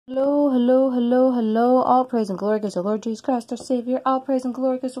Hello, hello, hello, hello. All praise and glory goes to Lord Jesus Christ, our Savior. All praise and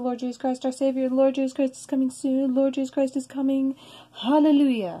glory goes to Lord Jesus Christ, our Savior. Lord Jesus Christ is coming soon. Lord Jesus Christ is coming.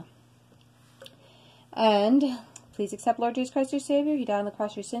 Hallelujah. And please accept Lord Jesus Christ, your Savior. He died on the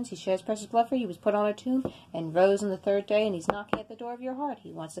cross for your sins. He shed his precious blood for you. He was put on a tomb and rose on the third day. And he's knocking at the door of your heart.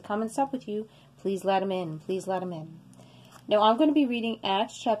 He wants to come and sup with you. Please let him in. Please let him in. Now I'm going to be reading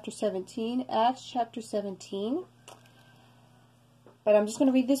Acts chapter 17. Acts chapter 17. But I'm just going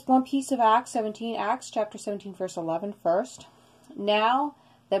to read this one piece of Acts 17. Acts chapter 17, verse 11 first. Now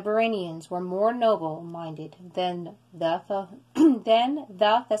the Bereans were more noble-minded than the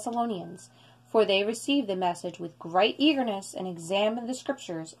Thessalonians, for they received the message with great eagerness and examined the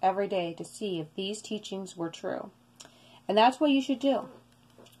Scriptures every day to see if these teachings were true. And that's what you should do.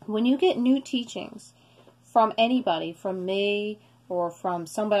 When you get new teachings from anybody, from me, or from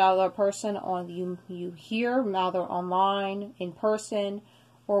somebody other person on you hear, either online, in person,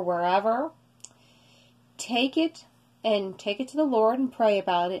 or wherever, take it to the Lord and pray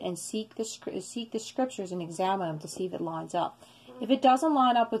about it and seek the Scriptures and examine them to see if it lines up. If it doesn't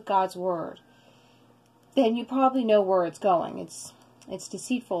line up with God's Word, then you probably know where it's going. It's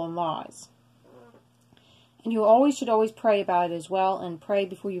deceitful and lies. And you should always pray about it as well, and pray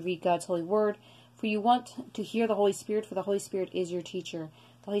before you read God's holy Word. For you want to hear the Holy Spirit, for the Holy Spirit is your teacher.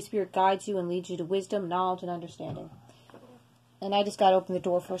 The Holy Spirit guides you and leads you to wisdom, knowledge, and understanding. And I just got to open the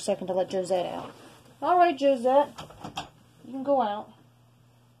door for a second to let Josette out. All right, Josette. You can go out.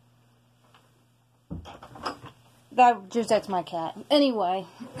 Josette's my cat. Anyway.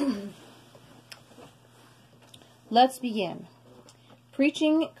 Let's begin.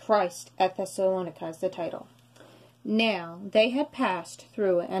 Preaching Christ at Thessalonica is the title. Now, they had passed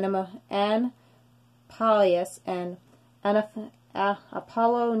through Amphipolis and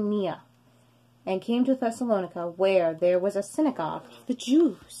Apollonia, and came to Thessalonica, where there was a synagogue of the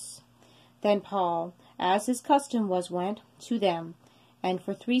Jews. Then Paul, as his custom was, went to them, and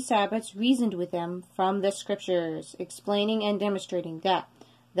for 3 Sabbaths reasoned with them from the Scriptures, explaining and demonstrating that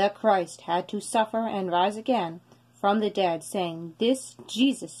the Christ had to suffer and rise again from the dead, saying, This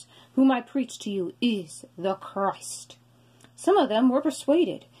Jesus, whom I preach to you, is the Christ. Some of them were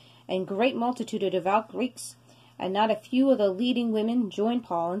persuaded, and great multitude of devout Greeks, and not a few of the leading women joined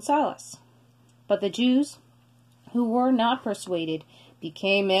Paul and Silas. But the Jews, who were not persuaded,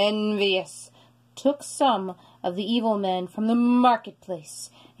 became envious, took some of the evil men from the marketplace,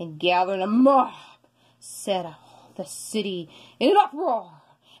 and gathering a mob, set the city in an uproar,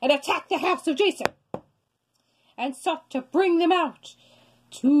 and attacked the house of Jason, and sought to bring them out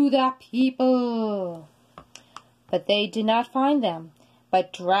to the people. But they did not find them,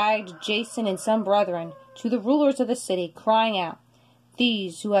 but dragged Jason and some brethren to the rulers of the city, crying out,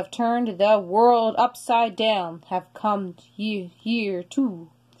 These who have turned the world upside down have come here too.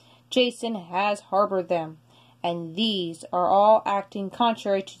 Jason has harbored them, and these are all acting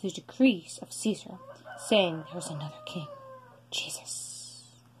contrary to the decrees of Caesar, saying there's another king, Jesus.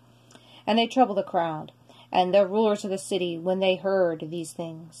 And they troubled the crowd and the rulers of the city when they heard these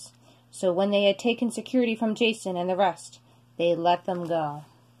things. So when they had taken security from Jason and the rest, they let them go.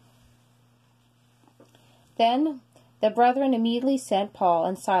 Then the brethren immediately sent Paul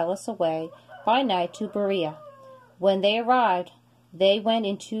and Silas away by night to Berea. When they arrived, they went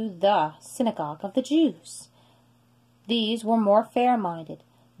into the synagogue of the Jews. These were more fair-minded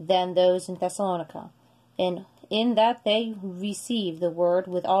than those in Thessalonica, in that they received the word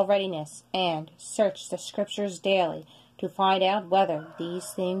with all readiness, and searched the Scriptures daily to find out whether these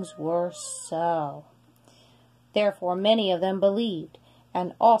things were so. Therefore many of them believed,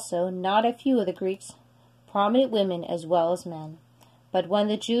 and also not a few of the Greeks, prominent women as well as men. But when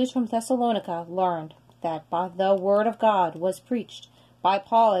the Jews from Thessalonica learned that by the word of God was preached by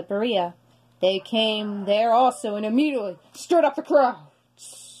Paul at Berea, they came there also, and immediately stirred up the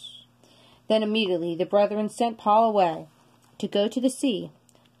crowds. Then immediately the brethren sent Paul away to go to the sea,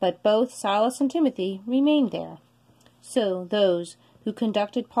 but both Silas and Timothy remained there. So those who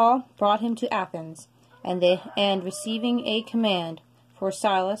conducted Paul brought him to Athens, and receiving a command for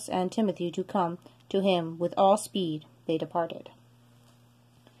Silas and Timothy to come to him with all speed, they departed.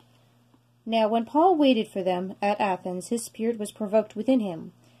 Now when Paul waited for them at Athens, his spirit was provoked within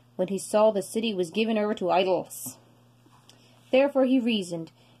him, when he saw the city was given over to idols. Therefore he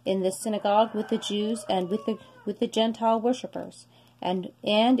reasoned in the synagogue with the Jews and with the Gentile worshippers, and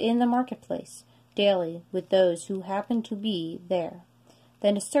in the marketplace, daily with those who happened to be there.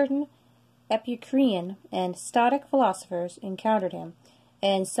 Then a certain Epicurean and Stoic philosophers encountered him,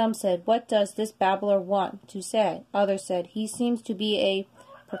 and some said, What does this babbler want to say? Others said, He seems to be a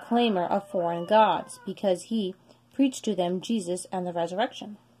proclaimer of foreign gods, because he preached to them Jesus and the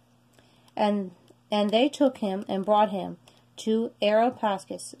resurrection. And they took him and brought him to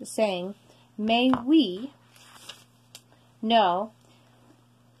Areopagus, saying, May we know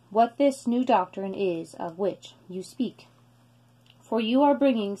what this new doctrine is of which you speak. For you are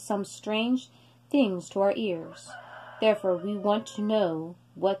bringing some strange things to our ears. Therefore we want to know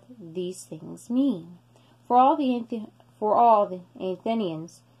what these things mean. For all the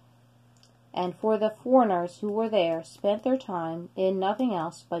Athenians and for the foreigners who were there spent their time in nothing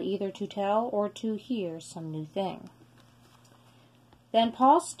else but either to tell or to hear some new thing. Then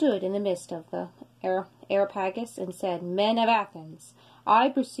Paul stood in the midst of the Areopagus and said, Men of Athens, I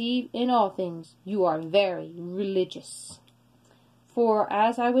perceive in all things you are very religious. For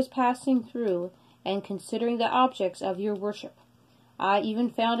as I was passing through and considering the objects of your worship, I even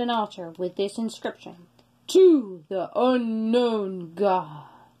found an altar with this inscription, To the unknown God.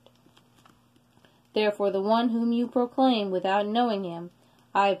 Therefore the one whom you proclaim without knowing him,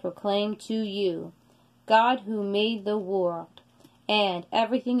 I proclaim to you, God who made the world and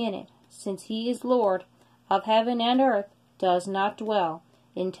everything in it, since he is Lord of heaven and earth, does not dwell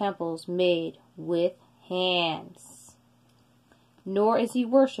in temples made with hands. Nor is he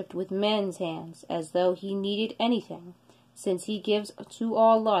worshipped with men's hands, as though he needed anything, since he gives to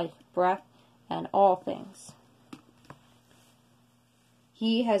all life, breath, and all things.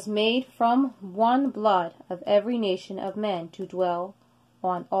 He has made from one blood of every nation of men to dwell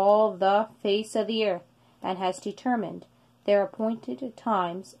on all the face of the earth, and has determined their appointed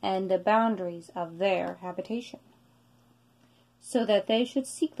times and the boundaries of their habitation, so that they should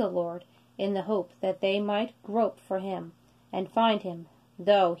seek the Lord in the hope that they might grope for him and find him,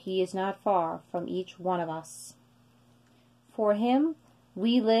 though he is not far from each one of us. For him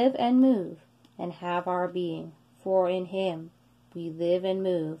we live and move and have our being, for in him we live and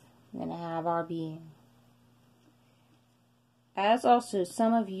move and have our being. As also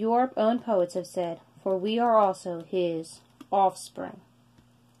some of your own poets have said, for we are also his offspring.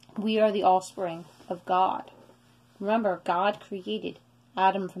 We are the offspring of God. Remember, God created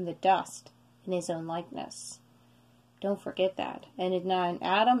Adam from the dust in his own likeness. Don't forget that. And now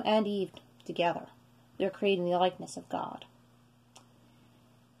Adam and Eve together, they're creating the likeness of God.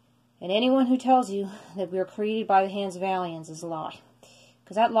 And anyone who tells you that we are created by the hands of aliens is a lie.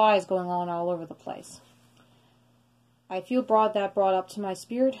 Because that lie is going on all over the place. I feel brought up to my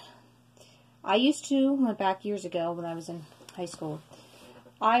spirit. I used to, went back years ago when I was in high school,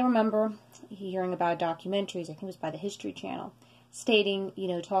 I remember hearing about documentaries, I think it was by the History Channel, stating,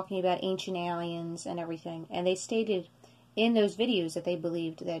 talking about ancient aliens and everything. And they stated in those videos that they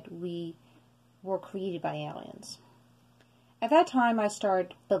believed that we were created by aliens. At that time, I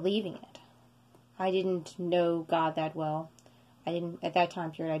started believing it. I didn't know God that well. At that time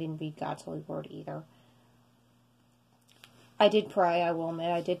period, I didn't read God's holy word either. I did pray, I will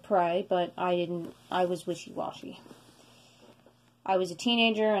admit, I did pray, but I was wishy-washy. I was a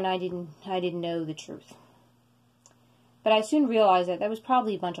teenager and I didn't know the truth. But I soon realized that was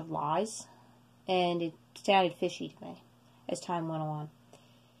probably a bunch of lies, and it sounded fishy to me as time went on.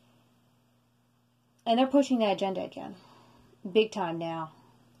 And they're pushing that agenda again. Big time now.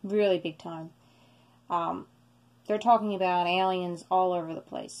 Really big time. They're talking about aliens all over the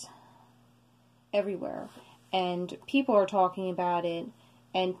place. Everywhere. And people are talking about it,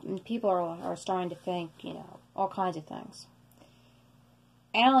 and people are starting to think, all kinds of things.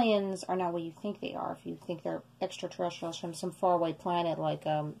 Aliens are not what you think they are. If you think they're extraterrestrials from some faraway planet like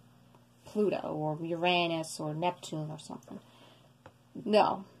Pluto or Uranus or Neptune or something.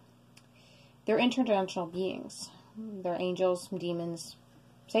 No. They're interdimensional beings. They're angels, demons,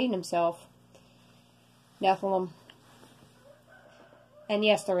 Satan himself, Nephilim. And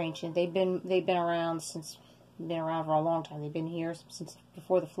yes, they're ancient. They've been around for a long time. They've been here since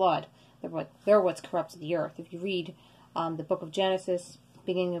before the flood. They're what's corrupted the earth. If you read the book of Genesis,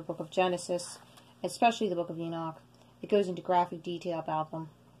 beginning of the book of Genesis, especially the book of Enoch, it goes into graphic detail about them.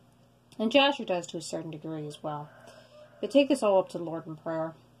 And Jasher does to a certain degree as well. But take this all up to the Lord in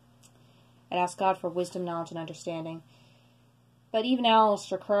prayer and ask God for wisdom, knowledge, and understanding. But even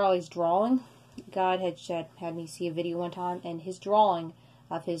Aleister Crowley's drawing, God had me see a video one time, and his drawing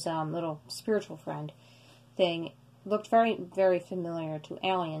of his little spiritual friend thing looked very, very familiar to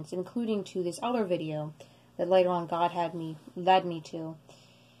aliens, including to this other video that later on God led me to,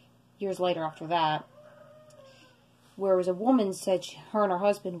 years later after that, where it was a woman said her and her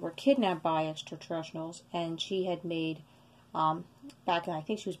husband were kidnapped by extraterrestrials, and she had made, I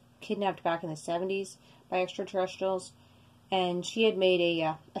think she was kidnapped back in the 70s by extraterrestrials, and she had made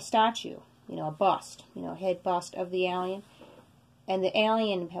a statue, a bust, a head bust of the alien, and the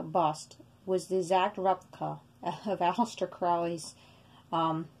alien bust was the exact replica of Aleister Crowley's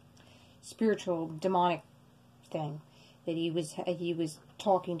spiritual demonic thing that he was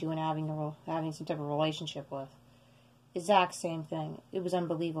talking to and having some type of relationship with. Exact same thing. It was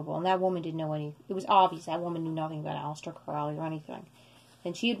unbelievable, and that woman didn't know any. It was obvious that woman knew nothing about Aleister Crowley or anything,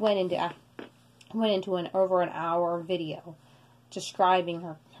 and she had went into over an hour video describing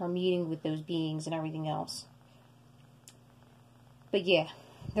her meeting with those beings and everything else. But yeah,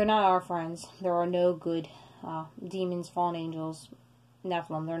 they're not our friends. There are no good demons, fallen angels,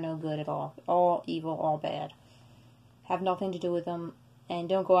 Nephilim. They're no good at all. All evil, all bad. Have nothing to do with them, and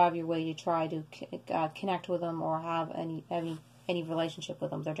don't go out of your way to try to connect with them or have any relationship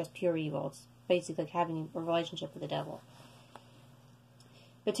with them. They're just pure evil. It's basically like having a relationship with the devil.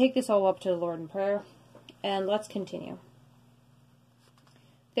 But take this all up to the Lord in prayer, and let's continue.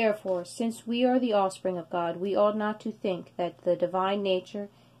 Therefore, since we are the offspring of God, we ought not to think that the divine nature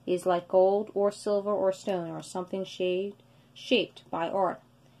is like gold or silver or stone or something shaped by art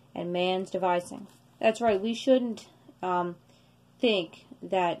and man's devising. That's right, we shouldn't think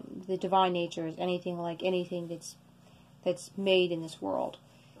that the divine nature is anything like anything that's made in this world.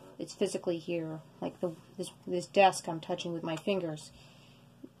 It's physically here, like this desk I'm touching with my fingers.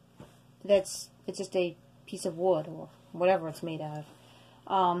 It's just a piece of wood or whatever it's made out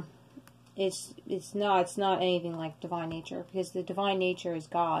of. It's not anything like divine nature, because the divine nature is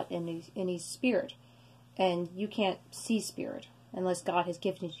God and he's spirit, and you can't see spirit unless God has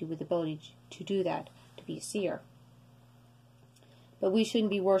gifted you with the ability to do that, to be a seer. But we shouldn't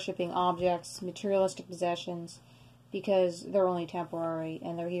be worshiping objects, materialistic possessions, because they're only temporary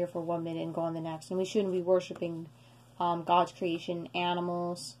and they're here for 1 minute and gone the next. And we shouldn't be worshiping God's creation,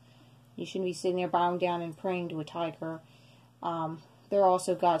 animals. You shouldn't be sitting there bowing down and praying to a tiger. They're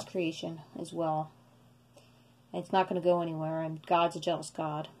also God's creation as well. And it's not going to go anywhere, and God's a jealous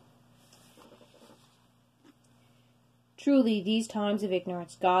God. Truly, these times of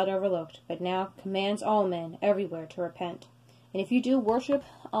ignorance God overlooked, but now commands all men everywhere to repent. And if you do worship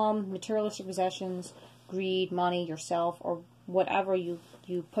materialistic possessions, greed, money, yourself, or whatever you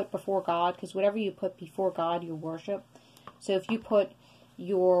put before God, because whatever you put before God, you worship. So if you put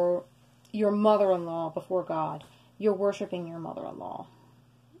your mother-in-law before God, you're worshiping your mother-in-law.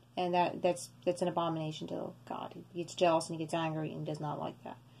 And that's an abomination to God. He gets jealous and he gets angry and does not like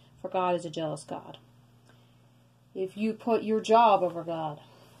that. For God is a jealous God. If you put your job over God,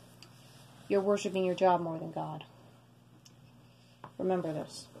 you're worshiping your job more than God. Remember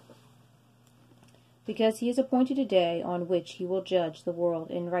this. Because he has appointed a day on which he will judge the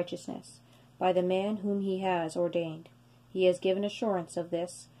world in righteousness, by the man whom he has ordained. He has given assurance of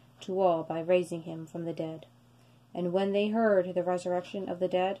this to all by raising him from the dead. And when they heard the resurrection of the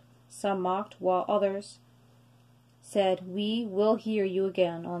dead, some mocked, while others said, We will hear you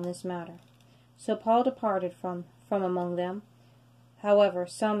again on this matter. So Paul departed from among them. However,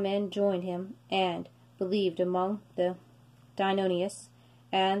 some men joined him and believed, among the Dionysius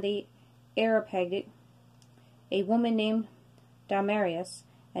and the Areopagite, a woman named Damaris,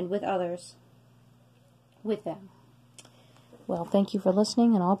 and with others with them. Well, thank you for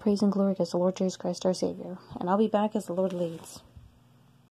listening, and all praise and glory to the Lord Jesus Christ our Savior. And I'll be back as the Lord leads.